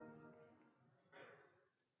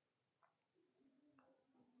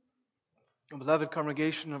Beloved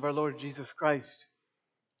congregation of our Lord Jesus Christ,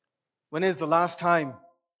 when is the last time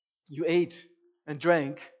you ate and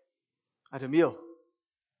drank at a meal?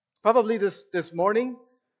 Probably this morning,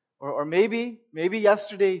 or maybe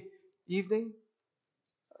yesterday evening.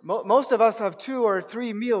 Most of us have 2 or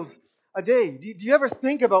 3 meals a day. Do you ever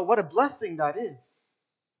think about what a blessing that is?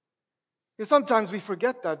 Because sometimes we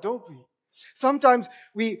forget that, don't we? Sometimes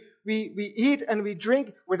we eat and we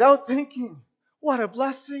drink without thinking, what a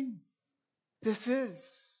blessing this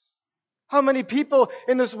is. How many people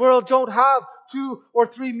in this world don't have 2 or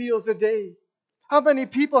 3 meals a day? How many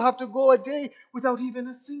people have to go a day without even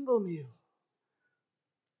a single meal?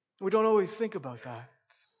 We don't always think about that.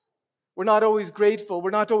 We're not always grateful.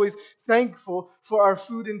 We're not always thankful for our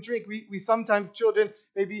food and drink. We sometimes, children,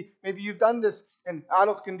 maybe you've done this, and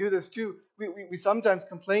adults can do this too. We sometimes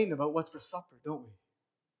complain about what's for supper, don't we?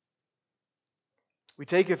 We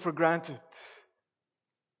take it for granted.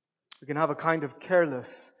 We can have a kind of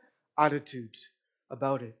careless attitude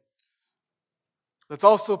about it. It's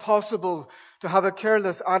also possible to have a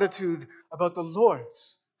careless attitude about the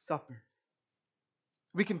Lord's Supper.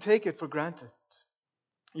 We can take it for granted.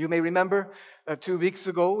 You may remember 2 weeks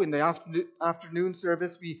ago in the afternoon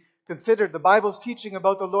service, we considered the Bible's teaching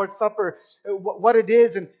about the Lord's Supper, what it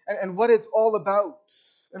is and what it's all about.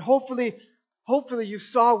 And hopefully you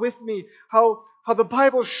saw with me how the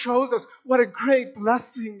Bible shows us what a great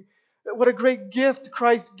blessing, what a great gift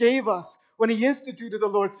Christ gave us when He instituted the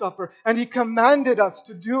Lord's Supper, and He commanded us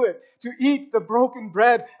to do it, to eat the broken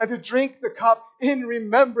bread and to drink the cup in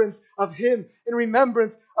remembrance of Him, in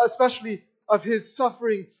remembrance especially of His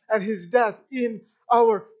suffering and His death in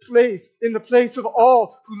our place, in the place of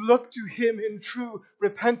all who look to Him in true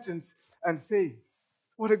repentance and faith.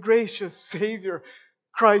 What a gracious Savior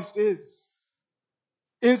Christ is,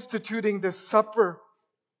 instituting this supper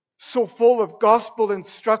so full of gospel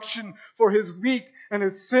instruction for His weak and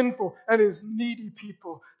His sinful and His needy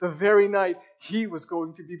people the very night He was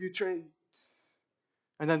going to be betrayed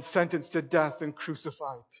and then sentenced to death and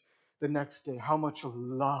crucified the next day. How much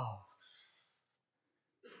love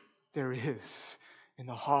there is in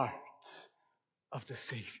the heart of the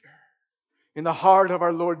Savior, in the heart of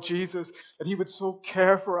our Lord Jesus, that He would so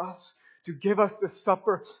care for us, to give us the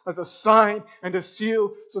supper as a sign and a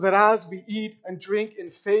seal, so that as we eat and drink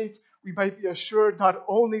in faith, we might be assured not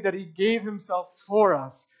only that He gave Himself for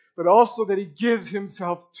us, but also that He gives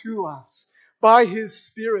Himself to us by His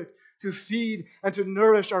Spirit to feed and to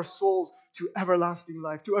nourish our souls to everlasting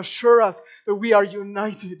life, to assure us that we are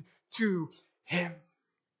united to Him.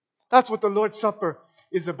 That's what the Lord's Supper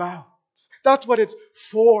is about. That's what it's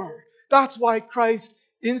for. That's why Christ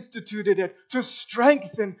instituted it, to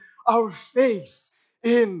strengthen our faith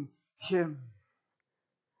in Him.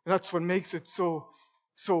 And that's what makes it so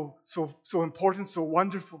important, so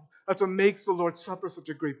wonderful. That's what makes the Lord's Supper such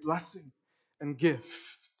a great blessing and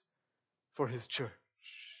gift for His church.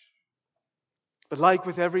 But like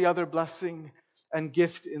with every other blessing and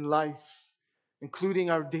gift in life, including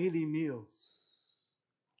our daily meals,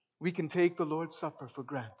 we can take the Lord's Supper for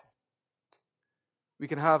granted. We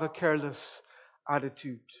can have a careless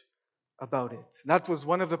attitude about it. That was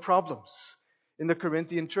one of the problems in the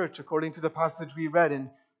Corinthian church, according to the passage we read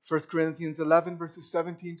in 1 Corinthians 11, verses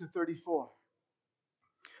 17 to 34.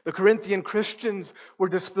 The Corinthian Christians were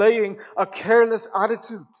displaying a careless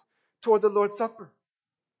attitude toward the Lord's Supper.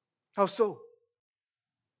 How so?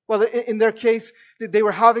 Well, in their case, they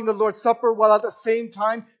were having the Lord's Supper while at the same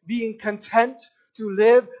time being content to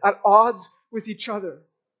live at odds with each other.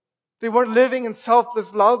 They weren't living in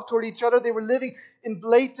selfless love toward each other. They were living in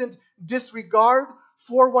blatant disregard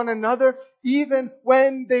for one another, even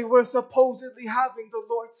when they were supposedly having the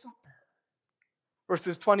Lord's Supper.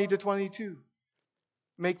 Verses 20 to 22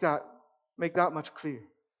 make that much clear.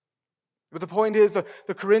 But the point is that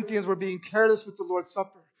the Corinthians were being careless with the Lord's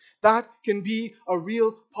Supper. That can be a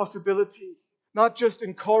real possibility, not just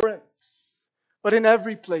in Corinth, but in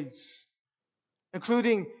every place,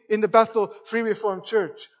 including in the Bethel Free Reformed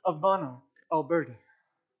Church of Monarch, Alberta.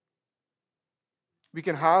 We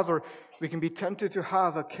can be tempted to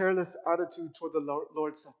have a careless attitude toward the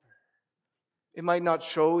Lord's Supper. It might not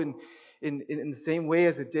show in the same way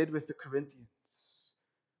as it did with the Corinthians,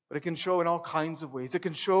 but it can show in all kinds of ways. It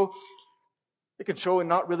can show in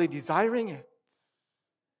not really desiring it,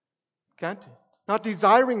 can't it? Not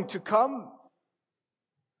desiring to come.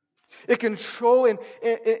 It can show in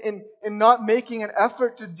not making an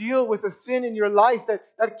effort to deal with a sin in your life that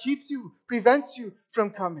prevents you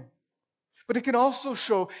from coming. But it can also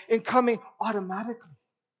show in coming automatically.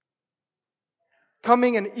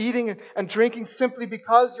 Coming and eating and drinking simply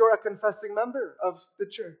because you're a confessing member of the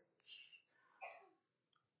church.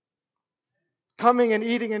 coming and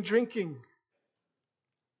eating and drinking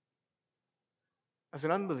as an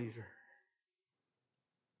unbeliever,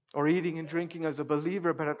 or eating and drinking as a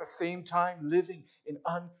believer, but at the same time living in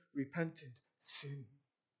unrepentant sin.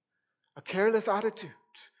 A careless attitude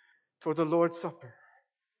toward the Lord's Supper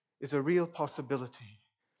is a real possibility.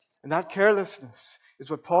 And that carelessness is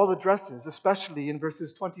what Paul addresses, especially in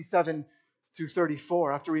verses 27 through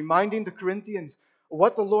 34. After reminding the Corinthians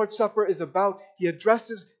what the Lord's Supper is about, he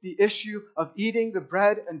addresses the issue of eating the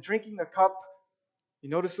bread and drinking the cup. You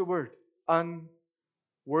notice the word,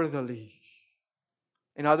 unworthily.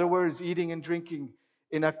 In other words, eating and drinking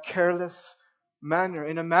in a careless manner,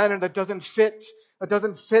 in a manner that doesn't fit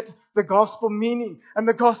the gospel meaning and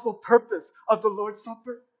the gospel purpose of the Lord's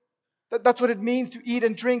Supper. That's what it means to eat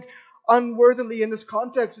and drink unworthily in this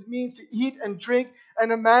context. It means to eat and drink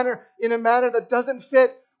in a manner that doesn't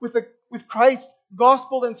fit with Christ's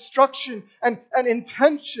gospel instruction and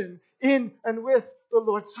intention in and with the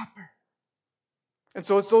Lord's Supper. And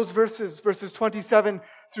so it's those verses 27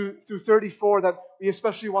 through 34, that we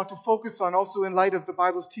especially want to focus on, also in light of the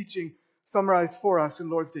Bible's teaching summarized for us in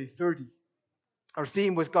Lord's Day 30. Our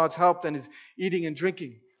theme, with God's help, then, is eating and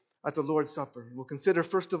drinking at the Lord's Supper. We'll consider,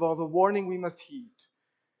 first of all, the warning we must heed.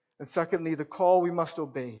 And secondly, the call we must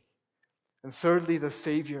obey. And thirdly, the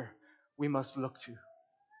Savior we must look to.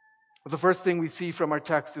 Well, the first thing we see from our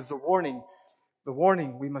text is the warning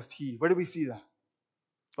we must heed. Where do we see that?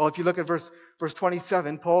 Well, if you look at verse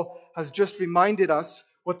 27, Paul has just reminded us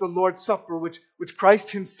what the Lord's Supper, which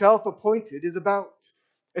Christ himself appointed, is about.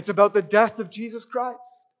 It's about the death of Jesus Christ.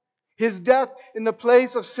 His death in the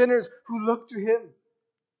place of sinners who look to him.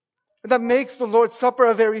 And that makes the Lord's Supper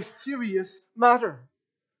a very serious matter.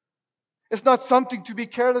 It's not something to be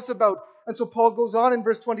careless about. And so Paul goes on in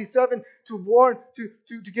verse 27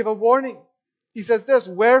 to give a warning. He says this,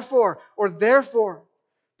 wherefore, or therefore,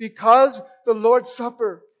 because the Lord's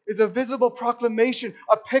Supper is a visible proclamation,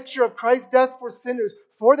 a picture of Christ's death for sinners,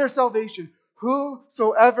 for their salvation,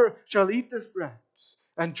 whosoever shall eat this bread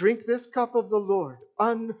and drink this cup of the Lord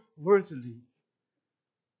unworthily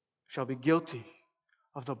shall be guilty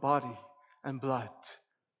of the body and blood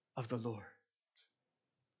of the Lord.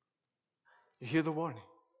 You hear the warning?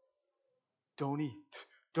 Don't eat.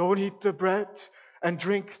 Don't eat the bread and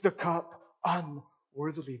drink the cup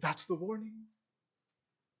unworthily. That's the warning.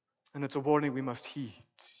 And it's a warning we must heed.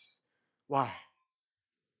 Why?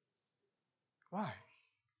 Why?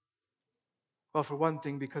 Well, for one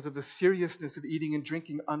thing, because of the seriousness of eating and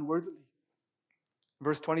drinking unworthily.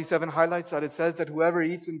 Verse 27 highlights that. It says that whoever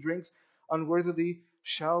eats and drinks unworthily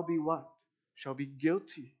shall be what? Shall be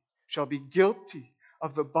guilty. Shall be guilty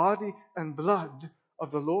of the body and blood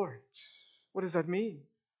of the Lord. What does that mean?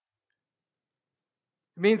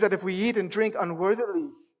 It means that if we eat and drink unworthily,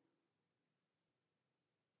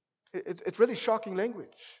 it's really shocking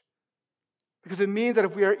language. Because it means that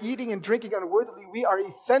if we are eating and drinking unworthily, we are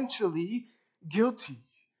essentially guilty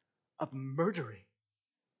of murdering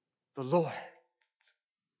the Lord.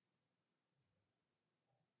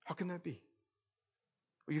 How can that be?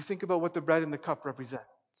 Well, you think about what the bread and the cup represent.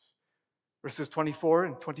 Verses 24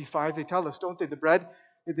 and 25, they tell us, don't they? The bread,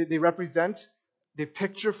 they represent, they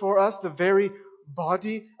picture for us the very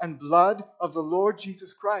body and blood of the Lord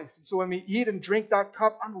Jesus Christ. And so when we eat and drink that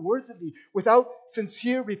cup unworthily, without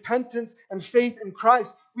sincere repentance and faith in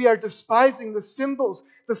Christ, we are despising the symbols,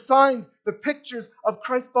 the signs, the pictures of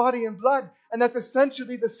Christ's body and blood. And that's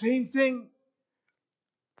essentially the same thing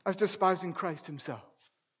as despising Christ himself.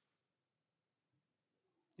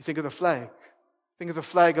 You think of the flag. Think of the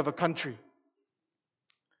flag of a country.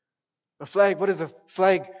 The flag, what does a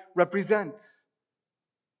flag represent?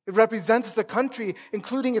 It represents the country,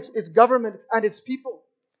 including its government and its people.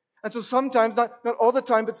 And so sometimes, not all the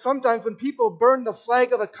time, but sometimes when people burn the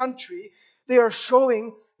flag of a country, they are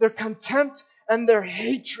showing their contempt and their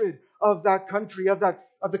hatred of that country, of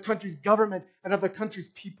the country's government and of the country's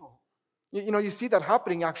people. You see that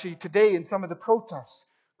happening actually today in some of the protests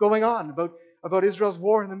going on about Israel's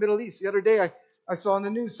war in the Middle East. The other day I saw on the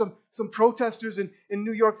news some protesters in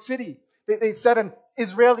New York City. They set an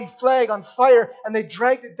Israeli flag on fire and they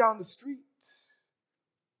dragged it down the street.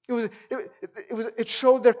 It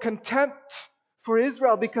showed their contempt for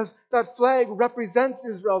Israel because that flag represents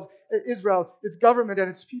Israel, its government and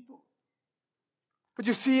its people. But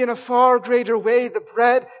you see, in a far greater way, the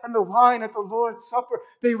bread and the wine at the Lord's Supper,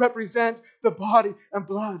 they represent the body and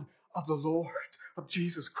blood of the Lord, of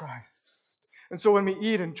Jesus Christ. And so when we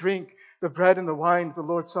eat and drink the bread and the wine at the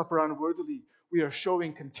Lord's Supper unworthily, we are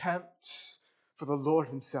showing contempt for the Lord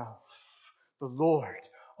himself, the Lord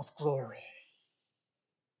of glory.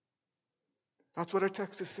 That's what our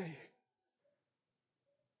text is saying.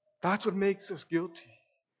 That's what makes us guilty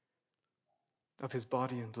of his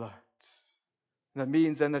body and blood. And that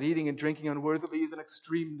means then that eating and drinking unworthily is an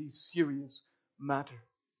extremely serious matter.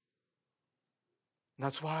 And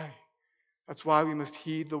that's why we must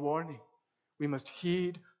heed the warning. We must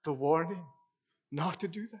heed the warning not to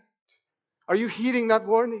do that. Are you heeding that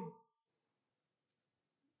warning?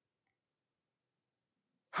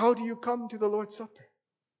 How do you come to the Lord's Supper?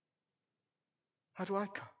 How do I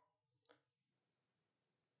come?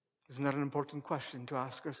 Isn't that an important question to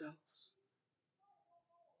ask ourselves?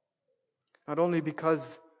 Not only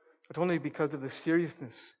because of the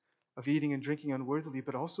seriousness of eating and drinking unworthily,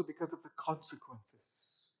 but also because of the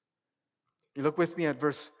consequences. You look with me at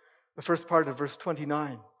the first part of verse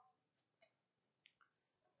 29.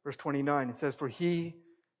 Verse 29, it says, "For he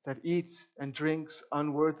that eats and drinks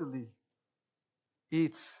unworthily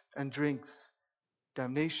eats and drinks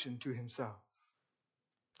damnation to himself."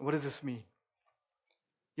 What does this mean?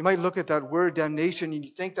 You might look at that word damnation and you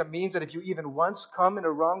think that means that if you even once come in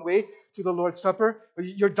a wrong way to the Lord's Supper,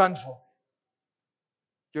 you're done for.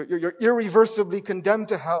 You're irreversibly condemned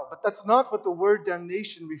to hell. But that's not what the word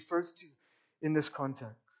damnation refers to in this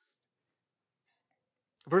context.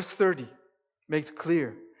 Verse 30 makes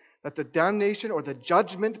clear that the damnation or the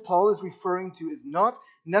judgment Paul is referring to is not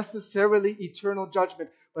necessarily eternal judgment,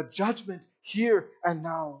 but judgment here and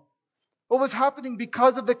now. What was happening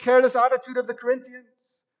because of the careless attitude of the Corinthians?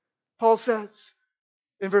 Paul says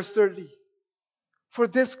in verse 30, "For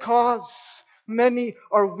this cause many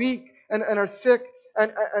are weak and are sick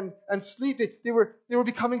and sleep." They were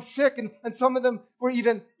becoming sick, and some of them were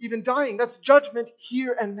even dying. That's judgment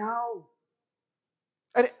here and now.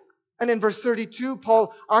 And in verse 32,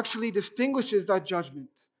 Paul actually distinguishes that judgment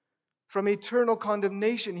from eternal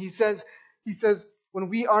condemnation. He says, when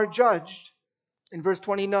we are judged, in verse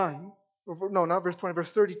 29, no, not verse 20,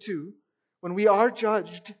 verse 32, when we are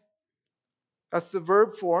judged, that's the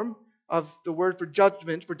verb form of the word for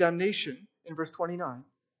judgment, for damnation, in verse 29.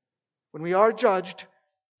 When we are judged,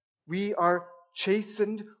 we are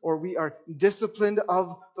chastened or we are disciplined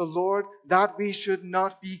of the Lord, that we should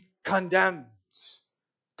not be condemned.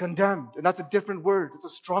 Condemned. And that's a different word. It's a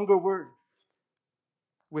stronger word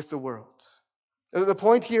with the world. The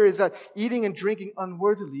point here is that eating and drinking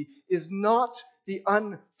unworthily is not the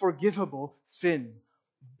unforgivable sin.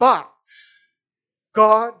 But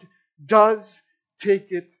God does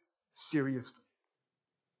take it seriously.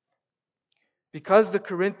 Because the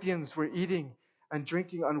Corinthians were eating and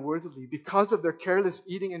drinking unworthily, because of their careless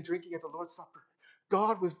eating and drinking at the Lord's Supper,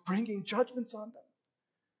 God was bringing judgments on them.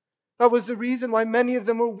 That was the reason why many of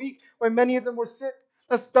them were weak, why many of them were sick.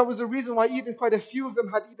 That was the reason why even quite a few of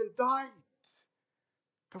them had even died.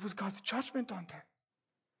 That was God's judgment on them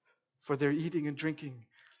for their eating and drinking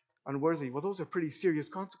unworthily. Well, those are pretty serious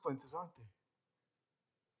consequences, aren't they?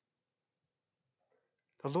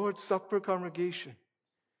 The Lord's Supper, congregation,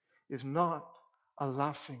 is not a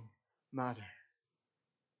laughing matter.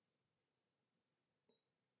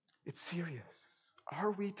 It's serious.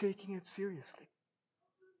 Are we taking it seriously?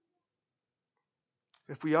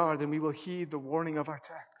 If we are, then we will heed the warning of our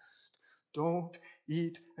text. Don't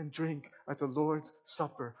eat and drink at the Lord's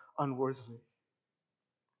Supper unworthily.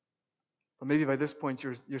 But maybe by this point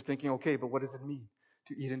you're thinking, okay, but what does it mean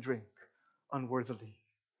to eat and drink unworthily?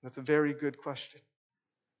 That's a very good question.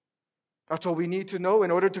 That's all we need to know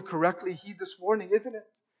in order to correctly heed this warning, isn't it?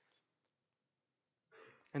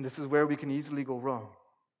 And this is where we can easily go wrong.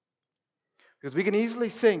 Because we can easily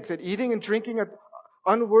think that eating and drinking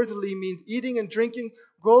unworthily means eating and drinking,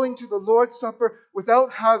 going to the Lord's Supper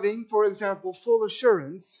without having, for example, full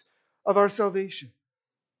assurance of our salvation.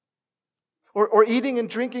 Or eating and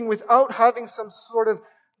drinking without having some sort of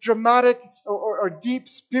dramatic or deep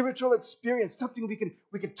spiritual experience, something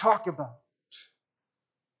we can talk about.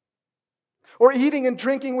 Or eating and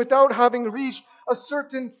drinking without having reached a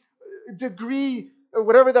certain degree, or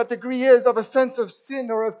whatever that degree is, of a sense of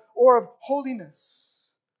sin or of holiness.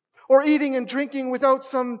 Or eating and drinking without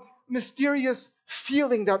some mysterious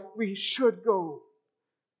feeling that we should go.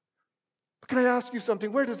 But can I ask you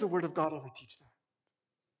something? Where does the Word of God ever teach that?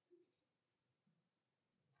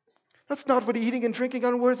 That's not what eating and drinking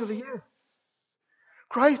unworthily is.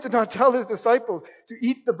 Christ did not tell his disciples to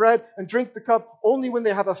eat the bread and drink the cup only when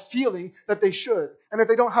they have a feeling that they should. And if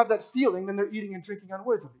they don't have that feeling, then they're eating and drinking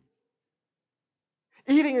unworthily.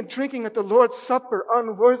 Eating and drinking at the Lord's Supper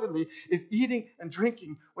unworthily is eating and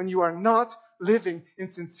drinking when you are not living in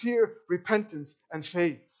sincere repentance and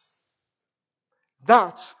faith.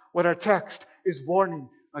 That's what our text is warning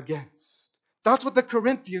against. That's what the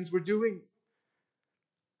Corinthians were doing.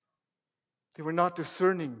 They were not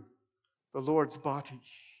discerning the Lord's body.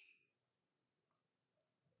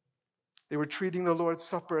 They were treating the Lord's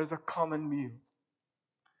Supper as a common meal.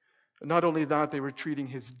 And not only that, they were treating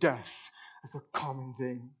his death as a common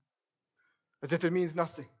thing, as if it means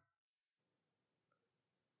nothing.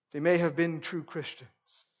 They may have been true Christians,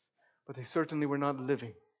 but they certainly were not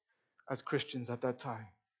living as Christians at that time.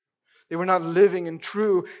 They were not living in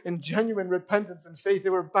true and genuine repentance and faith. They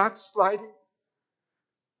were backsliding.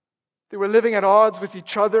 They were living at odds with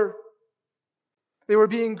each other. They were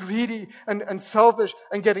being greedy and selfish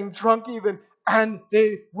and getting drunk even, and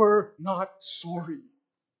they were not sorry.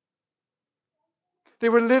 They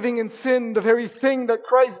were living in sin, the very thing that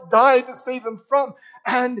Christ died to save them from,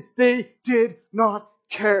 and they did not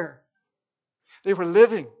care. They were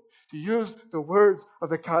living, to use the words of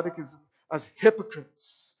the Catechism, as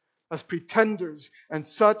hypocrites, as pretenders, and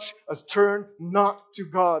such as turn not to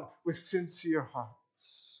God with sincere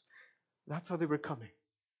hearts. That's how they were coming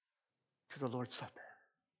to the Lord's Supper.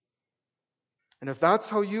 And if that's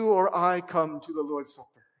how you or I come to the Lord's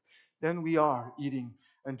Supper, then we are eating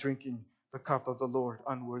and drinking the cup of the Lord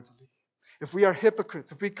unworthily. If we are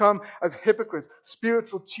hypocrites, if we come as hypocrites,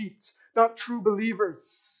 spiritual cheats, not true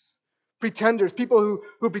believers, pretenders, people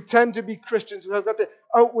who pretend to be Christians, who have got the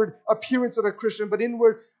outward appearance of a Christian, but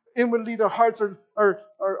inwardly their hearts are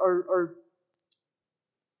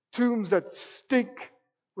tombs that stink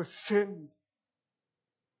with sin.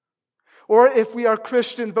 Or if we are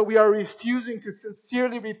Christians, but we are refusing to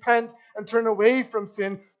sincerely repent and turn away from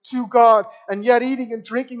sin to God, and yet eating and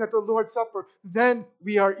drinking at the Lord's Supper, then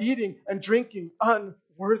we are eating and drinking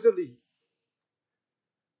unworthily.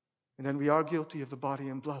 And then we are guilty of the body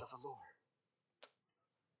and blood of the Lord.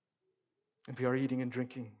 And we are eating and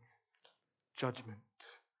drinking judgment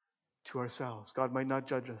to ourselves. God might not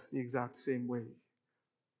judge us the exact same way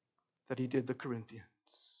that he did the Corinthians,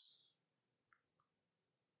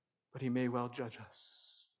 but he may well judge us.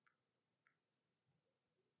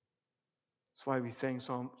 That's why we sang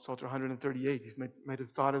Psalter 138. You might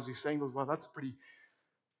have thought as we sang those, well, that's a pretty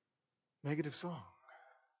negative song.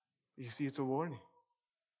 You see, it's a warning.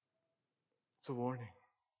 It's a warning.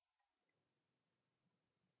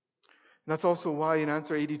 And that's also why in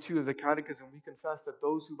answer 82 of the Catechism, we confess that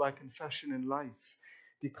those who by confession in life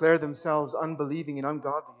declare themselves unbelieving and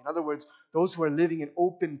ungodly, in other words, those who are living in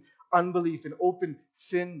open unbelief and open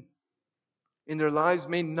sin in their lives,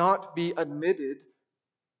 may not be admitted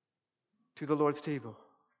to the Lord's table.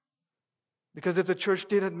 Because if the church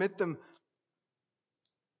did admit them,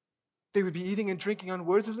 they would be eating and drinking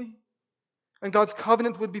unworthily. And God's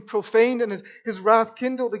covenant would be profaned and his wrath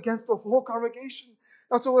kindled against the whole congregation.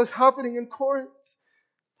 That's what was happening in Corinth.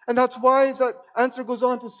 And that's why, as that answer goes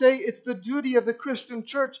on to say, it's the duty of the Christian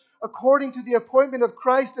church, according to the appointment of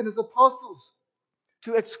Christ and his apostles,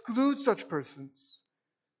 to exclude such persons.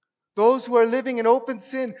 Those who are living in open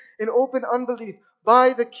sin, in open unbelief,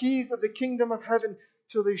 by the keys of the kingdom of heaven,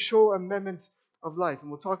 till they show amendment of life. And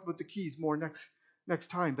we'll talk about the keys more next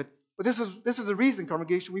time. But this is the reason,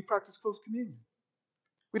 congregation, we practice close communion.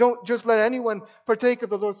 We don't just let anyone partake of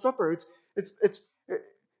the Lord's Supper.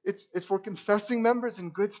 It's for confessing members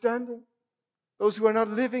in good standing. Those who are not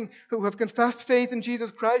living, who have confessed faith in Jesus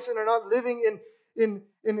Christ and are not living in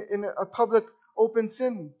a public open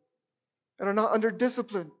sin and are not under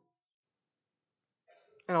discipline.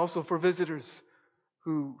 And also for visitors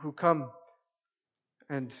who come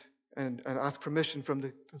and ask permission from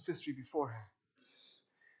the consistory beforehand.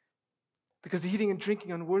 Because eating and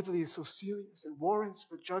drinking unworthily is so serious. It warrants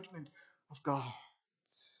the judgment of God.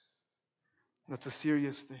 That's a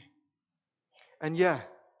serious thing. And yet,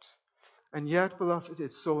 beloved,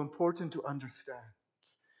 it's so important to understand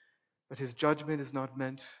that his judgment is not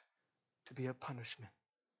meant to be a punishment.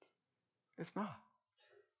 It's not.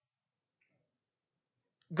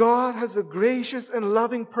 God has a gracious and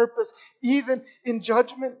loving purpose, even in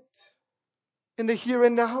judgment, in the here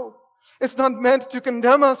and now. It's not meant to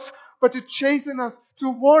condemn us, but to chasten us, to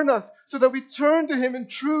warn us, so that we turn to him in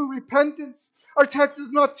true repentance. Our text is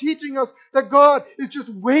not teaching us that God is just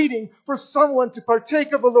waiting for someone to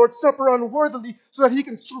partake of the Lord's Supper unworthily so that he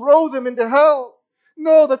can throw them into hell.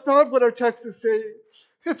 No, that's not what our text is saying.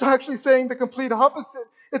 It's actually saying the complete opposite.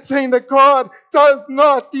 It's saying that God does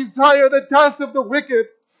not desire the death of the wicked,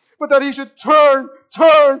 but that he should turn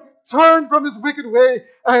from his wicked way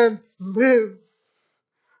and live.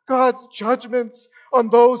 God's judgments on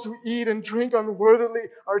those who eat and drink unworthily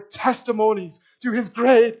are testimonies to his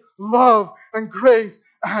great love and grace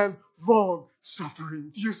and long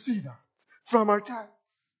suffering. Do you see that from our text?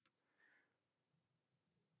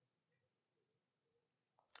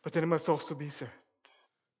 But then it must also be said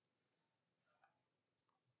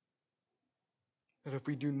that if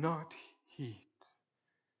we do not heed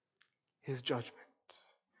his judgment,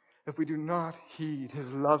 if we do not heed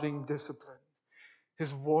His loving discipline,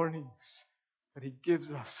 His warnings that He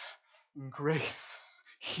gives us in grace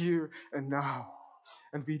here and now,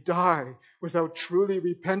 and we die without truly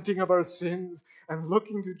repenting of our sins and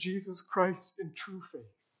looking to Jesus Christ in true faith,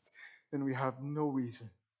 then we have no reason.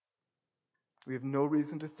 We have no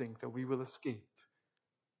reason to think that we will escape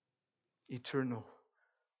eternal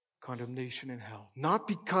condemnation in hell. Not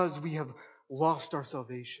because we have lost our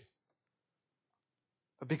salvation,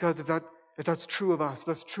 but because if that's true of us,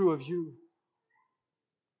 that's true of you,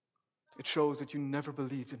 it shows that you never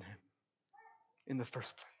believed in Him in the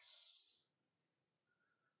first place.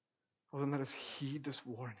 Well, then let us heed this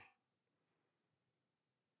warning.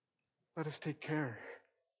 Let us take care.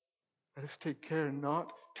 Let us take care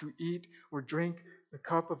not to eat or drink the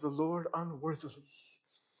cup of the Lord unworthily.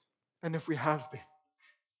 And if we have been,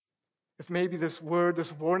 if maybe this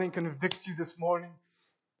warning convicts you this morning,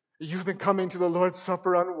 you've been coming to the Lord's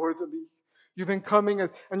Supper unworthily. You've been coming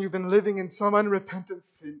and you've been living in some unrepentant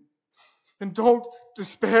sin. And don't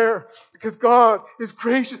despair, because God is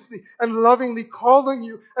graciously and lovingly calling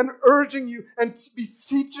you and urging you and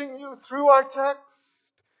beseeching you through our text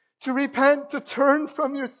to repent, to turn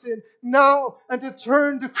from your sin now and to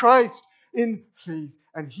turn to Christ in faith.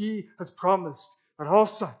 And He has promised that all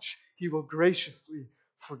such He will graciously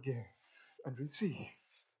forgive and receive.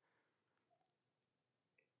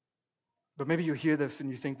 But maybe you hear this and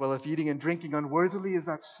you think, well, if eating and drinking unworthily is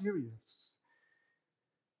that serious,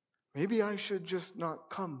 maybe I should just not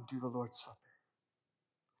come to the Lord's Supper.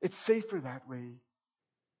 It's safer that way.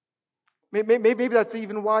 Maybe that's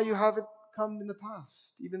even why you haven't come in the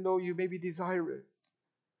past, even though you maybe desire it.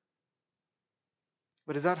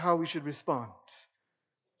 But is that how we should respond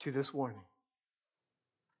to this warning?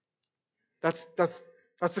 That's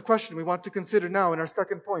the question we want to consider now in our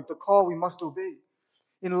second point, the call we must obey.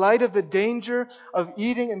 In light of the danger of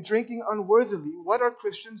eating and drinking unworthily, what are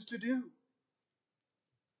Christians to do?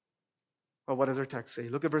 Well, what does our text say?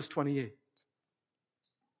 Look at verse 28.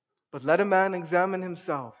 But let a man examine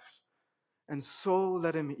himself, and so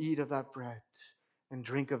let him eat of that bread and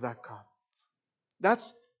drink of that cup.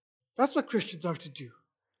 That's what Christians are to do.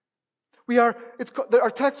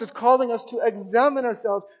 Our text is calling us to examine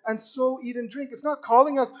ourselves and so eat and drink. It's not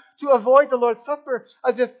calling us to avoid the Lord's Supper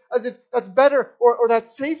as if that's better or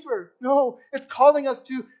that's safer. No, it's calling us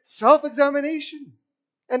to self-examination.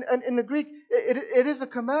 And in the Greek, it is a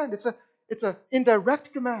command. It's an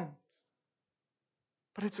indirect command.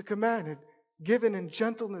 But it's a command given in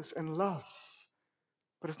gentleness and love.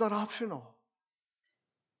 But it's not optional.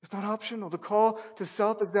 It's not optional. The call to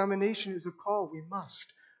self-examination is a call we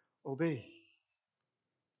must obey.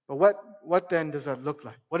 But what then does that look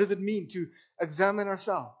like? What does it mean to examine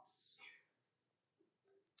ourselves?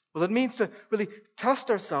 Well, it means to really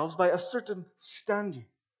test ourselves by a certain standard.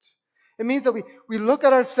 It means that we look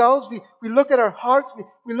at ourselves, we look at our hearts,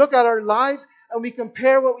 we look at our lives, and we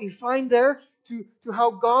compare what we find there to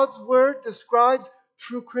how God's Word describes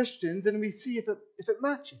true Christians, and we see if it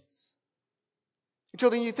matches.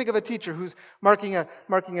 Children, you think of a teacher who's marking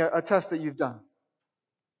a test that you've done.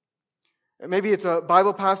 Maybe it's a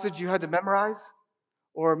Bible passage you had to memorize,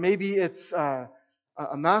 or maybe it's a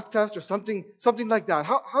math test or something like that.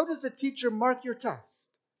 How does the teacher mark your test?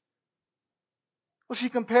 Well, she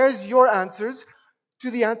compares your answers to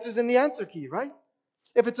the answers in the answer key, right?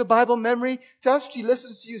 If it's a Bible memory test, she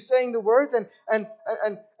listens to you saying the words and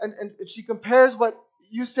she compares what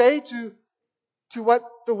you say to what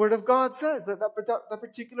the Word of God says, that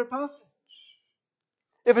particular passage.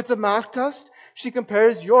 If it's a math test, she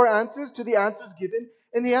compares your answers to the answers given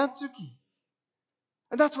in the answer key.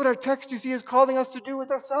 And that's what our text, you see, is calling us to do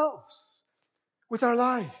with ourselves, with our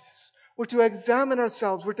lives. We're to examine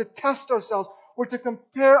ourselves. We're to test ourselves. We're to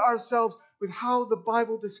compare ourselves with how the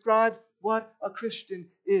Bible describes what a Christian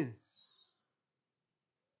is.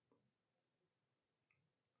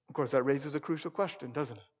 Of course, that raises a crucial question,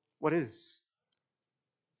 doesn't it? What is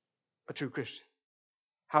a true Christian?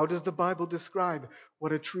 How does the Bible describe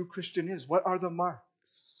what a true Christian is? What are the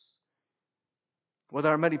marks? Well,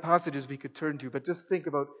 there are many passages we could turn to, but just think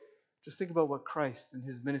about what Christ and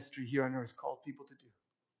His ministry here on earth called people to do.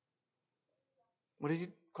 What did He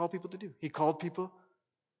call people to do? He called people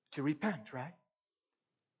to repent, right?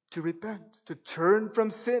 To repent, to turn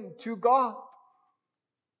from sin to God.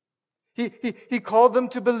 He called them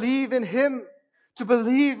to believe in Him, to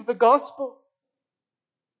believe the gospel.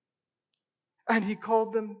 And He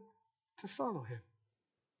called them to follow Him,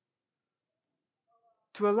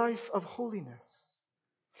 to a life of holiness.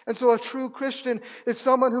 And so a true Christian is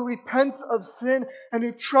someone who repents of sin and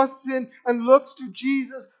who trusts in and looks to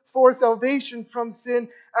Jesus for salvation from sin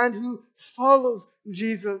and who follows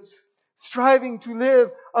Jesus, striving to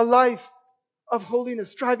live a life of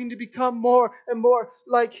holiness, striving to become more and more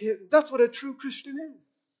like Him. That's what a true Christian is.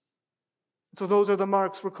 So those are the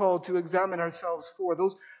marks we're called to examine ourselves for.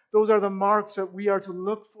 Those are the marks that we are to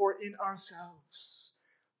look for in ourselves.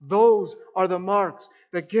 Those are the marks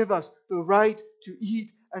that give us the right to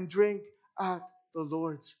eat and drink at the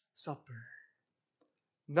Lord's Supper.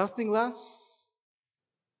 Nothing less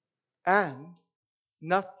and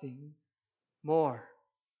nothing more.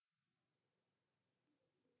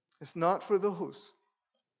 It's not for those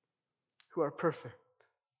who are perfect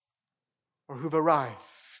or who've arrived,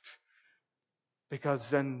 because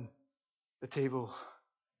then the table,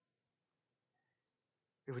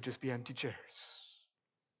 it would just be empty chairs.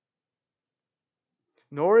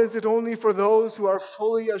 Nor is it only for those who are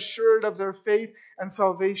fully assured of their faith and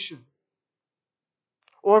salvation,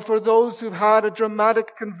 or for those who've had a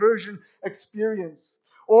dramatic conversion experience,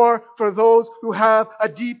 or for those who have a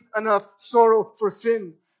deep enough sorrow for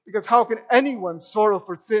sin. Because how can anyone's sorrow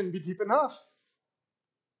for sin be deep enough?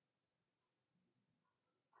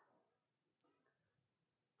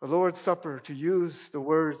 The Lord's Supper, to use the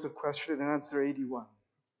words of question and answer 81,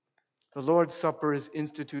 the Lord's Supper is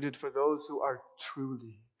instituted for those who are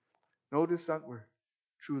truly, notice that word,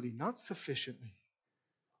 truly, not sufficiently,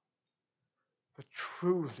 but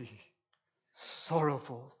truly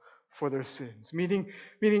sorrowful for their sins. Meaning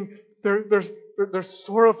they're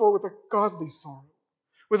sorrowful with a godly sorrow,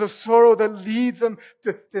 with a sorrow that leads them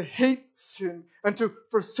to hate sin and to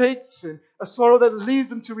forsake sin, a sorrow that leads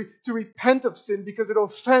them to repent of sin because it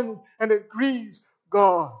offends and it grieves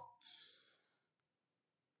God.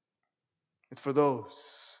 It's for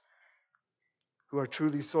those who are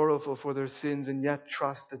truly sorrowful for their sins and yet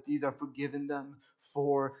trust that these are forgiven them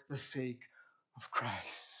for the sake of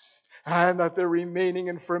Christ, and that their remaining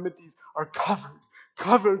infirmities are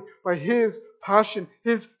covered by His passion,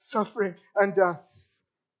 His suffering and death,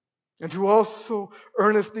 and who also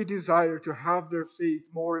earnestly desire to have their faith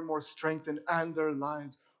more and more strengthened and their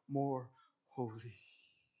lives more holy.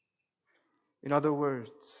 In other words,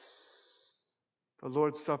 the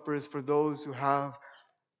Lord's Supper is for those who have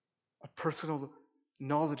a personal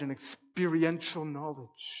knowledge and experiential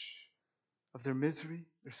knowledge of their misery,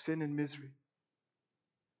 their sin and misery,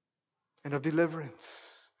 and of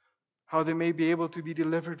deliverance, how they may be able to be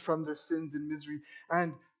delivered from their sins and misery,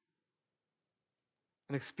 and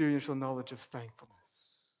an experiential knowledge of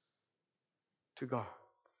thankfulness to God.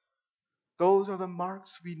 Those are the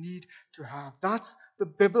marks we need to have. That's the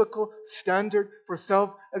biblical standard for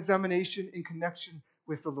self-examination in connection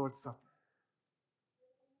with the Lord's Supper.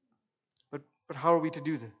 But how are we to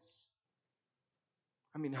do this?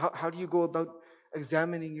 I mean, how do you go about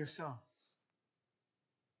examining yourself?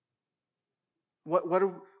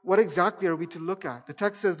 What exactly are we to look at? The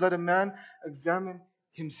text says, let a man examine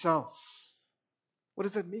himself. What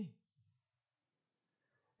does that mean?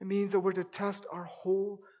 It means that we're to test our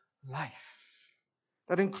whole life.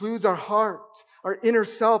 That includes our heart, our inner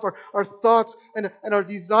self, our thoughts, and our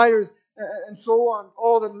desires, and so on.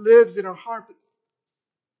 All that lives in our heart. But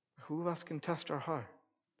who of us can test our heart?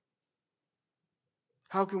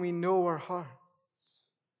 How can we know our hearts?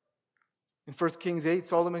 In 1 Kings 8,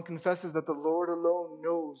 Solomon confesses that the Lord alone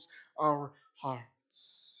knows our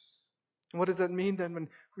hearts. And what does that mean then when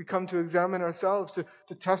we come to examine ourselves,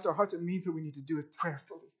 to test our hearts? It means that we need to do it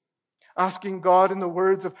prayerfully. Asking God in the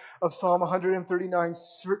words of Psalm 139,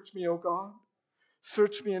 search me, O God.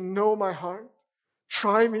 Search me and know my heart.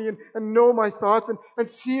 Try me and know my thoughts and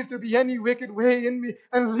see if there be any wicked way in me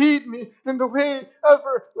and lead me in the way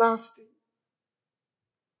everlasting.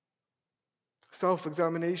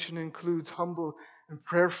 Self-examination includes humble and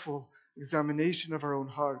prayerful examination of our own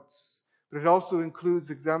hearts, but it also includes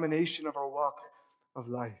examination of our walk of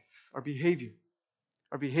life, our behavior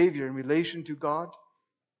in relation to God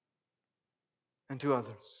and to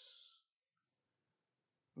others.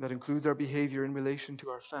 That includes our behavior in relation to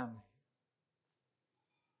our family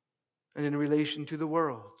and in relation to the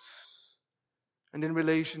world and in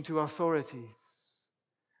relation to authorities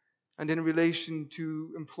and in relation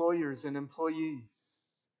to employers and employees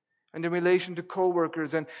and in relation to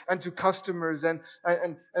co-workers and to customers and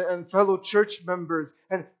fellow church members,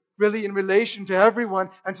 and really in relation to everyone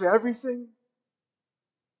and to everything.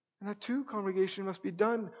 And that too, congregation, must be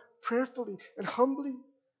done prayerfully and humbly.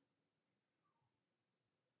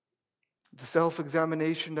 The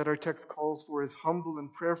self-examination that our text calls for is humble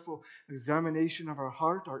and prayerful examination of our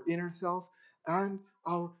heart, our inner self, and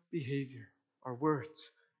our behavior, our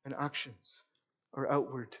words and actions, our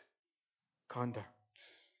outward conduct.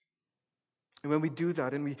 And when we do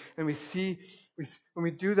that, when we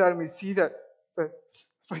do that, and we see that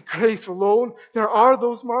by grace alone, there are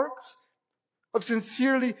those marks of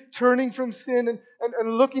sincerely turning from sin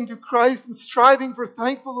and looking to Christ and striving for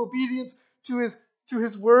thankful obedience to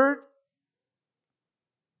His word.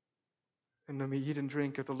 And when we eat and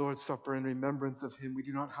drink at the Lord's Supper in remembrance of Him, we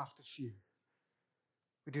do not have to fear.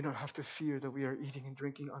 We do not have to fear that we are eating and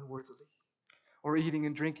drinking unworthily or eating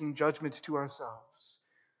and drinking judgment to ourselves.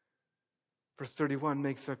 Verse 31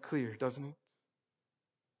 makes that clear, doesn't it?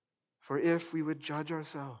 For if we would judge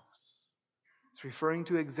ourselves, it's referring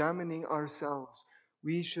to examining ourselves,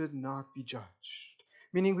 we should not be judged.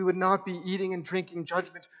 Meaning we would not be eating and drinking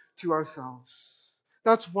judgment to ourselves.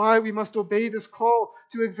 That's why we must obey this call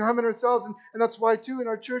to examine ourselves. And that's why, too, in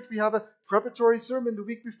our church we have a preparatory sermon the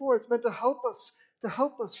week before. It's meant to help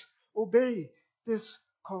us obey this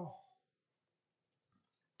call.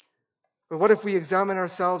 But what if we examine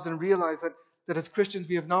ourselves and realize that as Christians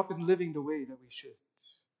we have not been living the way that we should?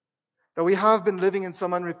 That we have been living in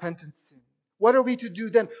some unrepentant sin. What are we to do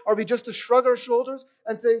then? Are we just to shrug our shoulders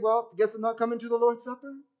and say, well, I guess I'm not coming to the Lord's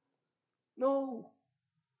Supper? No.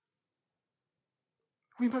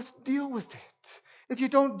 We must deal with it. If you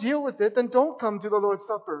don't deal with it, then don't come to the Lord's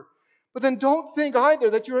Supper. But then don't think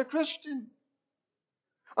either that you're a Christian.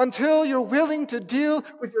 Until you're willing to deal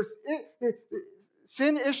with your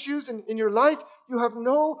sin issues in your life, you have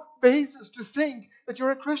no basis to think that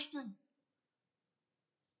you're a Christian.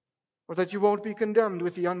 Or that you won't be condemned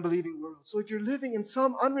with the unbelieving world. So if you're living in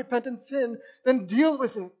some unrepentant sin, then deal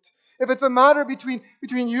with it. If it's a matter between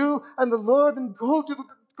you and the Lord, then go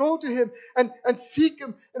to Him and seek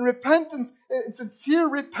Him in repentance, in sincere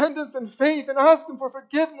repentance and faith, and ask Him for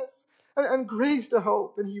forgiveness and grace to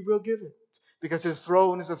help, and He will give it. Because His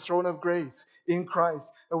throne is a throne of grace in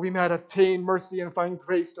Christ, that we might obtain mercy and find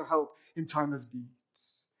grace to help in time of need.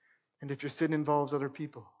 And if your sin involves other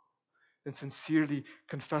people, then sincerely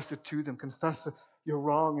confess it to them. Confess that you're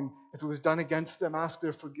wrong, and if it was done against them, ask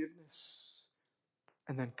their forgiveness.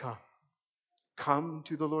 And then come. Come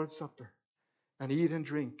to the Lord's Supper and eat and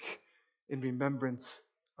drink in remembrance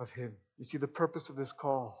of Him. You see, the purpose of this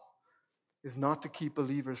call is not to keep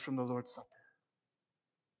believers from the Lord's Supper.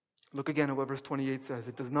 Look again at what verse 28 says.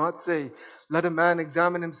 It does not say, let a man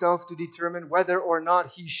examine himself to determine whether or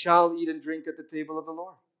not he shall eat and drink at the table of the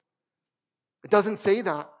Lord. It doesn't say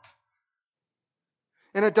that.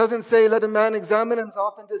 And it doesn't say, let a man examine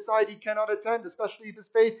himself and decide he cannot attend, especially if his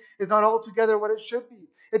faith is not altogether what it should be.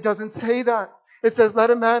 It doesn't say that. It says, let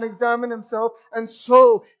a man examine himself, and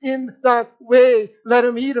so in that way, let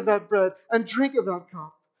him eat of that bread and drink of that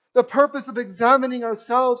cup. The purpose of examining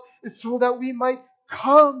ourselves is so that we might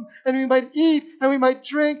come and we might eat and we might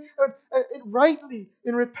drink rightly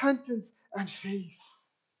in repentance and faith.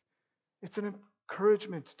 It's an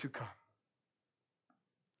encouragement to come.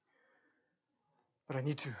 But I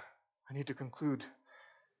need to conclude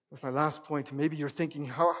with my last point. Maybe you're thinking,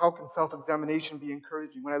 how can self-examination be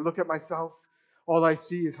encouraging? When I look at myself, all I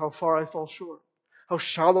see is how far I fall short, how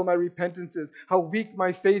shallow my repentance is, how weak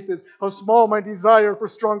my faith is, how small my desire for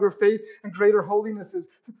stronger faith and greater holiness is.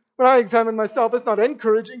 When I examine myself, it's not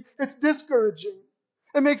encouraging, it's discouraging.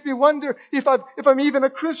 It makes me wonder if I'm even a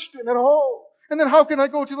Christian at all. And then how can I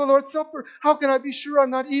go to the Lord's Supper? How can I be sure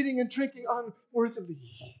I'm not eating and drinking unworthily?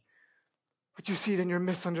 But you see, then you're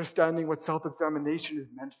misunderstanding what self-examination is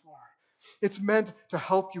meant for. It's meant to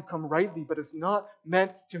help you come rightly, but it's not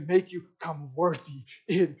meant to make you come worthy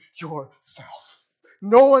in yourself.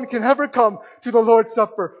 No one can ever come to the Lord's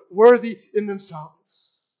Supper worthy in themselves.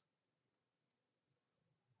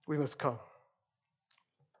 We must come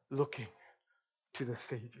looking to the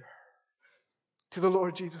Savior, to the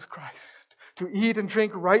Lord Jesus Christ. To eat and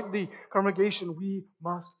drink rightly, congregation, we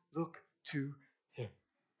must look to Him.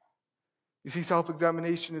 You see,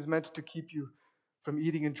 self-examination is meant to keep you from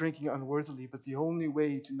eating and drinking unworthily, but the only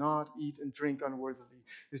way to not eat and drink unworthily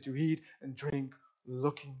is to eat and drink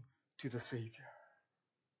looking to the Savior.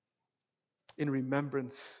 In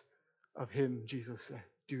remembrance of Him, Jesus said,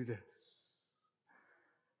 do this.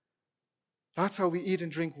 That's how we eat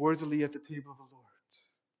and drink worthily at the table of the Lord.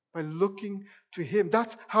 By looking to Him.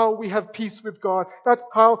 That's how we have peace with God. That's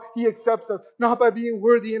how He accepts us. Not by being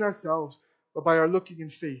worthy in ourselves, but by our looking in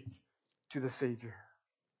faith to the Savior.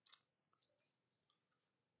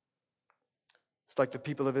 It's like the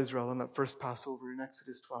people of Israel on that first Passover in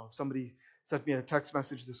Exodus 12. Somebody sent me a text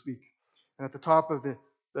message this week. And at the top of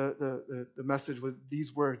the message was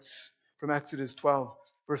these words from Exodus 12,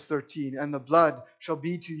 verse 13. And the blood shall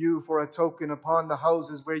be to you for a token upon the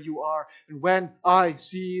houses where you are. And when I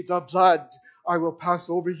see the blood, I will pass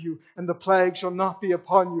over you, and the plague shall not be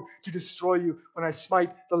upon you to destroy you when I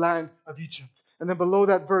smite the land of Egypt. And then below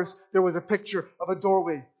that verse, there was a picture of a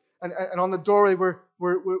doorway. And on the doorway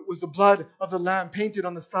was the blood of the lamb painted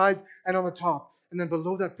on the sides and on the top. And then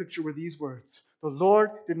below that picture were these words: the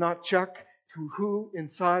Lord did not check to who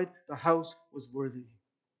inside the house was worthy.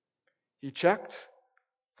 He checked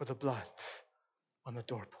for the blood on the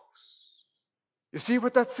doorposts. You see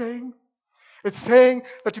what that's saying? It's saying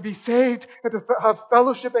that to be saved and to have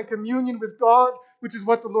fellowship and communion with God, which is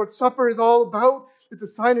what the Lord's Supper is all about, it's a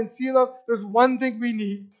sign and seal of, there's one thing we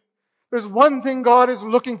need. There's one thing God is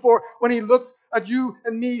looking for when He looks at you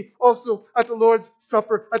and me, also at the Lord's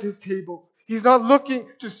Supper at His table. He's not looking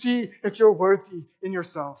to see if you're worthy in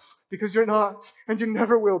yourself, because you're not, and you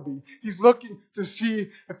never will be. He's looking to see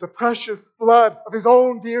if the precious blood of His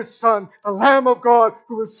own dear Son, the Lamb of God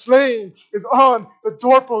who was slain, is on the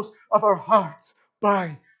doorpost of our hearts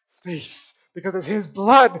by faith. Because it's His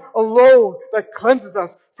blood alone that cleanses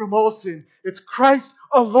us from all sin. It's Christ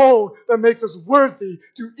alone that makes us worthy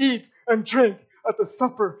to eat and drink at the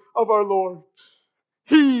supper of our Lord.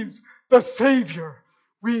 He's the Savior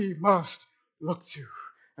we must look to.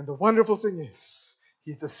 And the wonderful thing is,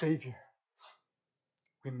 He's the Savior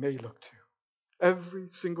we may look to. Every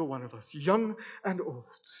single one of us, young and old.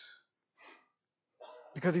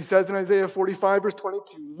 Because He says in Isaiah 45, verse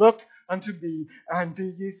 22, look unto me and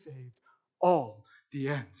be ye saved, all the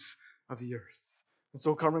ends of the earth. And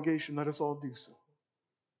so, congregation, let us all do so.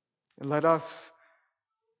 And let us,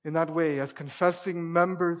 in that way, as confessing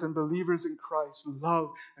members and believers in Christ,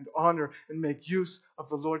 love and honor and make use of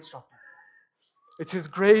the Lord's Supper. It's His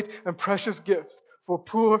great and precious gift for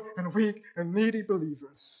poor and weak and needy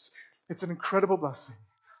believers. It's an incredible blessing.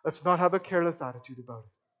 Let's not have a careless attitude about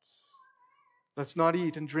it. Let's not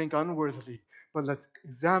eat and drink unworthily, but let's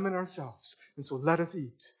examine ourselves. And so let us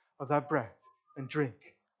eat of that bread and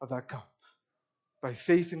drink of that cup by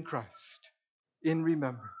faith in Christ, in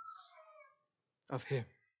remembrance of Him.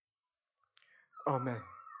 Amen.